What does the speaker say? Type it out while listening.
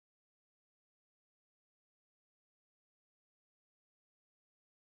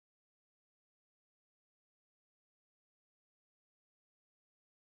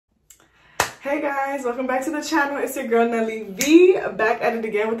Hey guys, welcome back to the channel. It's your girl Nelly V, back at it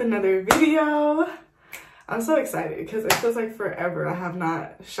again with another video. I'm so excited because it feels like forever I have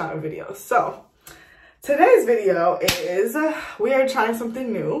not shot a video. So today's video is we are trying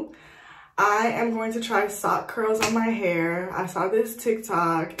something new. I am going to try sock curls on my hair. I saw this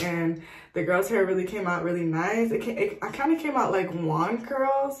TikTok and the girl's hair really came out really nice. I kind of came out like wand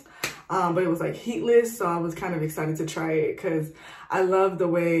curls, but it was like heatless, so I was kind of excited to try it because I love the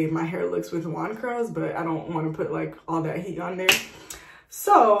way my hair looks with wand curls, but I don't want to put like all that heat on there.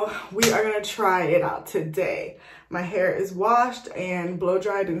 So we are gonna try it out today. My hair is washed and blow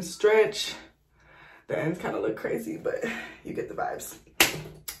dried and stretched. The ends kind of look crazy, but you get the vibes.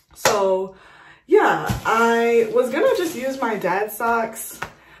 So yeah, I was gonna just use my dad's socks,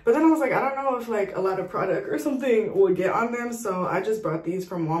 but then I was like, I don't know if like a lot of product or something will get on them. So I just brought these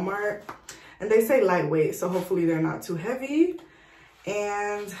from Walmart and they say lightweight, so hopefully they're not too heavy.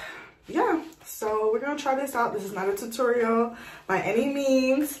 And yeah, so we're gonna try this out. This is not a tutorial by any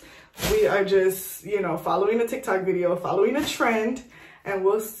means. We are just, you know, following a TikTok video, following a trend, and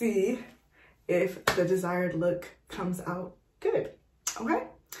we'll see if the desired look comes out good. Okay?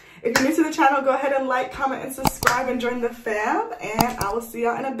 If you're new to the channel, go ahead and like, comment, and subscribe and join the fam, and I will see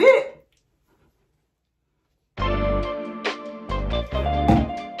y'all in a bit.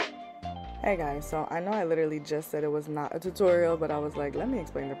 Hey guys, so I know I literally just said it was not a tutorial, but I was like, let me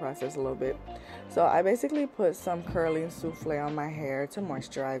explain the process a little bit. So I basically put some curling souffle on my hair to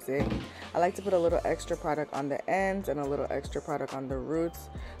moisturize it. I like to put a little extra product on the ends and a little extra product on the roots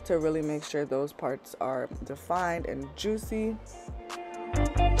to really make sure those parts are defined and juicy.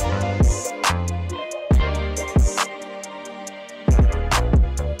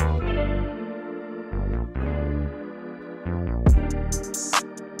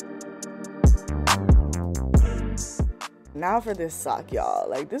 Now for this sock, y'all.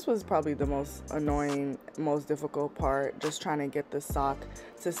 Like, this was probably the most annoying, most difficult part, just trying to get the sock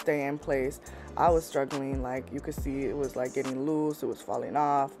to stay in place. I was struggling. Like, you could see it was like getting loose, it was falling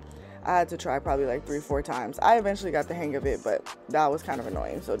off. I had to try probably like 3-4 times. I eventually got the hang of it, but that was kind of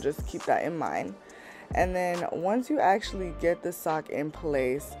annoying, so just keep that in mind. And then once you actually get the sock in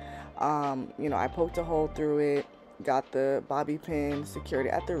place, you know, I poked a hole through it, got the bobby pin, secured it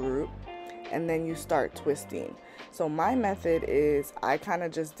at the root, and then you start twisting. So my method is I kind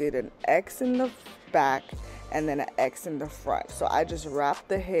of just did an X in the back and then an X in the front. So I just wrapped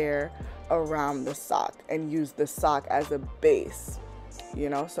the hair around the sock and used the sock as a base, you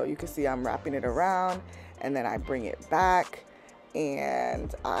know. So you can see I'm wrapping it around and then I bring it back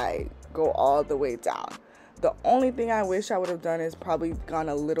and I go all the way down. The only thing I wish I would have done is probably gone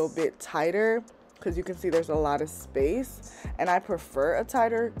a little bit tighter, because you can see there's a lot of space and I prefer a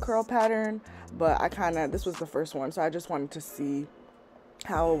tighter curl pattern, but this was the first one, so I just wanted to see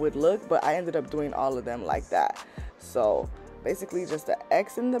how it would look, but I ended up doing all of them like that. So basically just an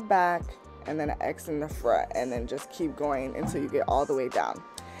X in the back and then an X in the front, and then just keep going until you get all the way down.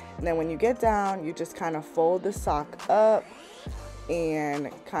 And then when you get down, you just kind of fold the sock up and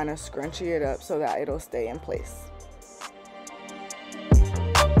kind of scrunchie it up so that it'll stay in place.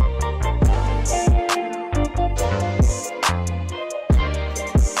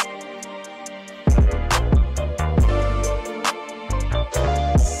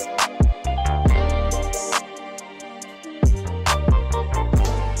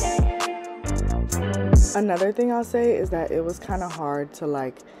 Another thing I'll say is that it was kind of hard to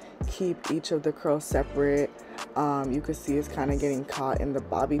like keep each of the curls separate. You could see it's kind of getting caught in the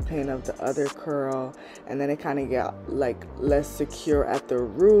bobby pin of the other curl, and then it kind of got like less secure at the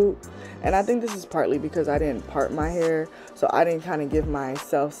root. And I think this is partly because I didn't part my hair, so I didn't kind of give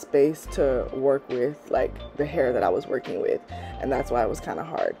myself space to work with like the hair that I was working with, and that's why it was kind of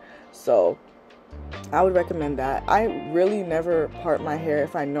hard. So I would recommend that. I really never part my hair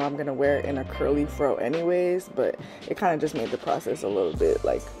if I know I'm gonna wear it in a curly fro anyways, but it kind of just made the process a little bit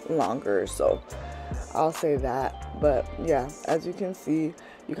like longer, so I'll say that. But yeah, as you can see,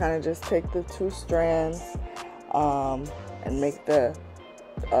 you kind of just take the 2 strands and make the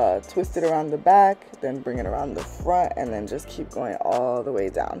twist it around the back, then bring it around the front, and then just keep going all the way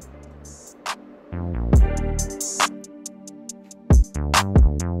down.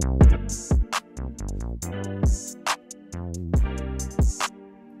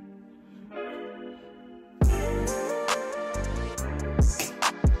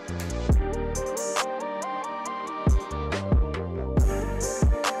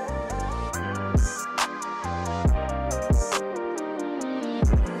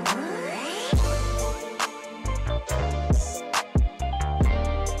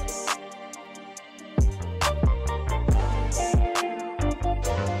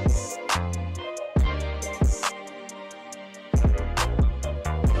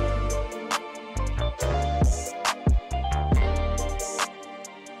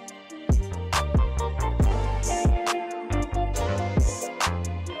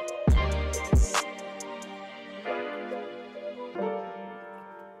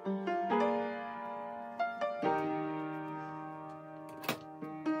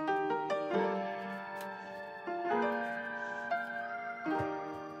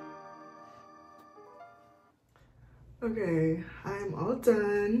 Okay, I'm all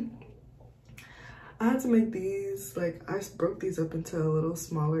done. I had to make these, like, I broke these up into little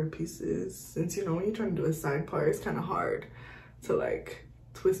smaller pieces since, you know, when you're trying to do a side part, it's kind of hard to like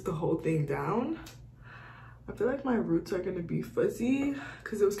twist the whole thing down. I feel like my roots are gonna be fuzzy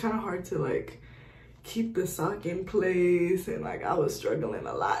because it was kind of hard to like keep the sock in place, and like I was struggling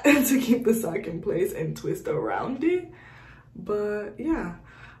a lot to keep the sock in place and twist around it. But yeah,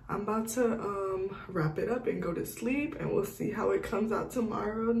 I'm about to wrap it up and go to sleep, and we'll see how it comes out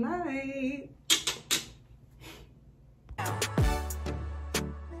tomorrow night.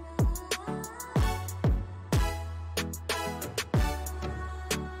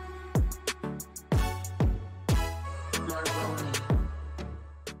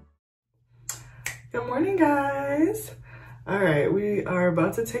 Good morning, guys. All right, we are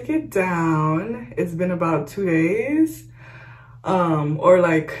about to take it down. It's been about 2 days, or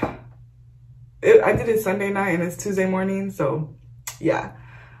like I did it Sunday night and it's Tuesday morning, so yeah,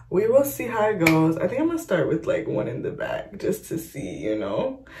 we will see how it goes. I think I'm gonna start with like one in the back just to see, you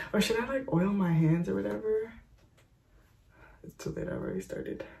know, or should I like oil my hands or whatever? It's too late. I already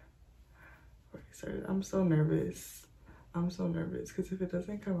started. I'm so nervous. I'm so nervous because if it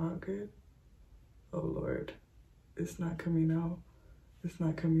doesn't come out good, oh Lord, it's not coming out. It's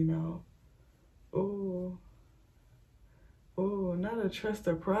not coming out. Oh, oh, not a trust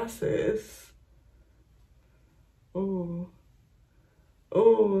the process. Oh,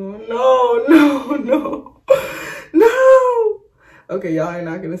 oh, no, no, no, no. Okay, y'all are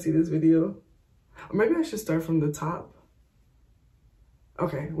not gonna see this video. Or maybe I should start from the top.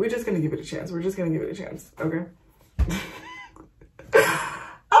 Okay, we're just gonna give it a chance. We're just gonna give it a chance, okay?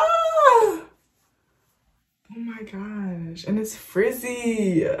 Oh my gosh, and it's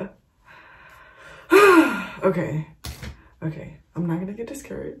frizzy. Okay, I'm not gonna get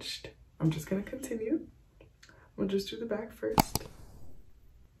discouraged. I'm just gonna continue. We'll just do the back first.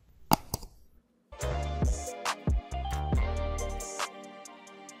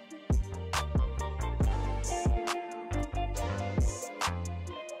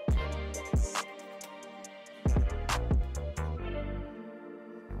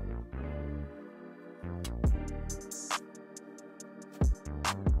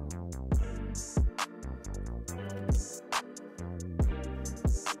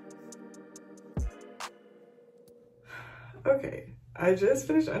 Okay, I just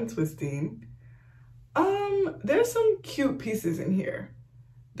finished untwisting. There's some cute pieces in here.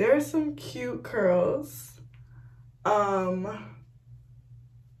 There's some cute curls.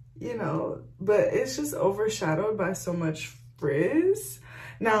 You know, but it's just overshadowed by so much frizz.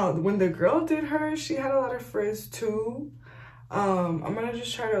 Now, when the girl did hers, she had a lot of frizz too. I'm gonna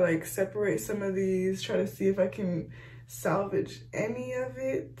just try to like separate some of these, try to see if I can salvage any of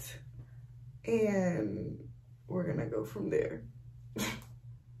it, and we're gonna go from there.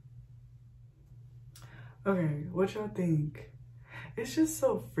 Okay, what y'all think? It's just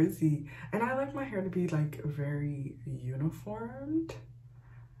so frizzy, and I like my hair to be like very uniformed.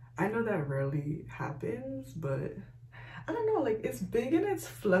 I know that rarely happens, but I don't know, like it's big and it's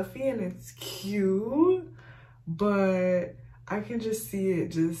fluffy and it's cute, but I can just see it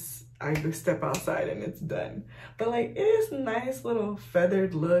just, I just step outside and it's done. But like, it is a nice little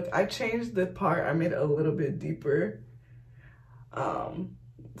feathered look. I changed the part, I made it a little bit deeper,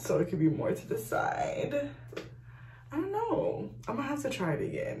 so it could be more to the side. I don't know, I'm gonna have to try it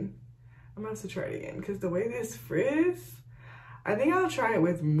again. I'm gonna have to try it again, because the way this frizz, I think I'll try it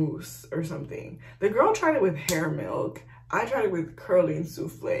with mousse or something. The girl tried it with hair milk. I tried it with curling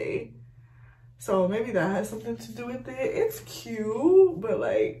souffle. So maybe that has something to do with it. It's cute, but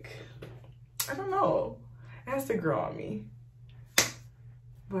like, I don't know. It has to grow on me.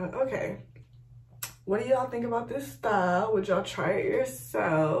 But okay. What do y'all think about this style? Would y'all try it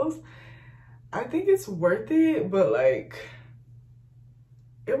yourselves? I think it's worth it, but like,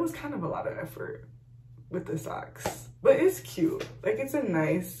 it was kind of a lot of effort with the socks. But it's cute. Like, it's a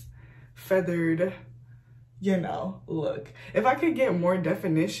nice feathered, you know, look. If I could get more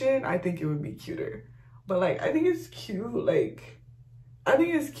definition, I think it would be cuter. But like, I think it's cute. Like, I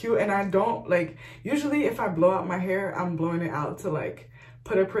think it's cute, and I don't like, usually if I blow out my hair, I'm blowing it out to like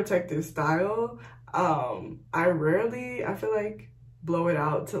put a protective style. I rarely, I feel like, blow it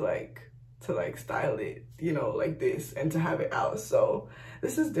out to like style it, you know, like this, and to have it out. So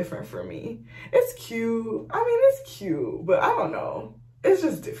this is different for me. It's cute. I mean, it's cute, but I don't know. It's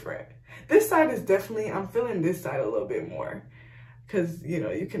just different. This side is definitely, I'm feeling this side a little bit more, because, you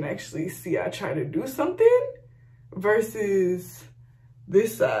know, you can actually see I try to do something versus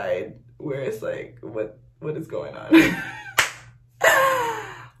this side where it's like, what is going on?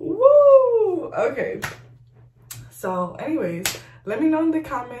 Woo! Okay. So anyways, let me know in the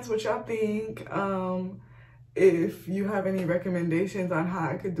comments what y'all think. If you have any recommendations on how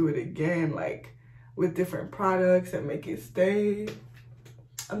I could do it again, like with different products and make it stay.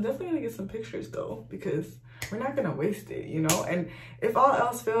 I'm definitely gonna get some pictures though, because we're not gonna waste it, you know? And if all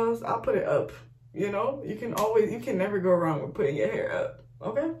else fails, I'll put it up, you know? You can never go wrong with putting your hair up,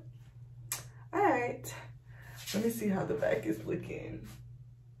 okay? All right, let me see how the back is looking.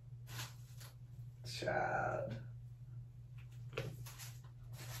 Child.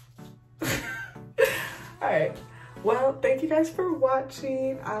 All right, well, thank you guys for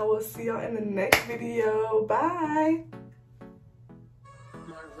watching. I will see y'all in the next video. Bye.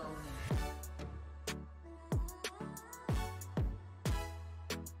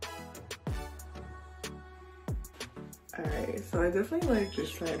 Alright, so I definitely like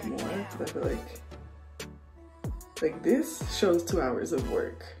this side more because I feel like this shows 2 hours of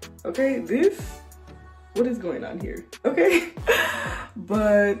work. Okay, what is going on here? Okay,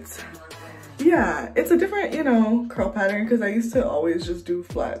 but yeah, it's a different, you know, curl pattern because I used to always just do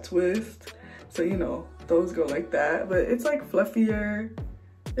flat twist. So, you know, those go like that, but it's like fluffier.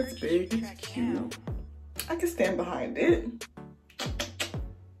 It's big, it's cute. I can stand behind it.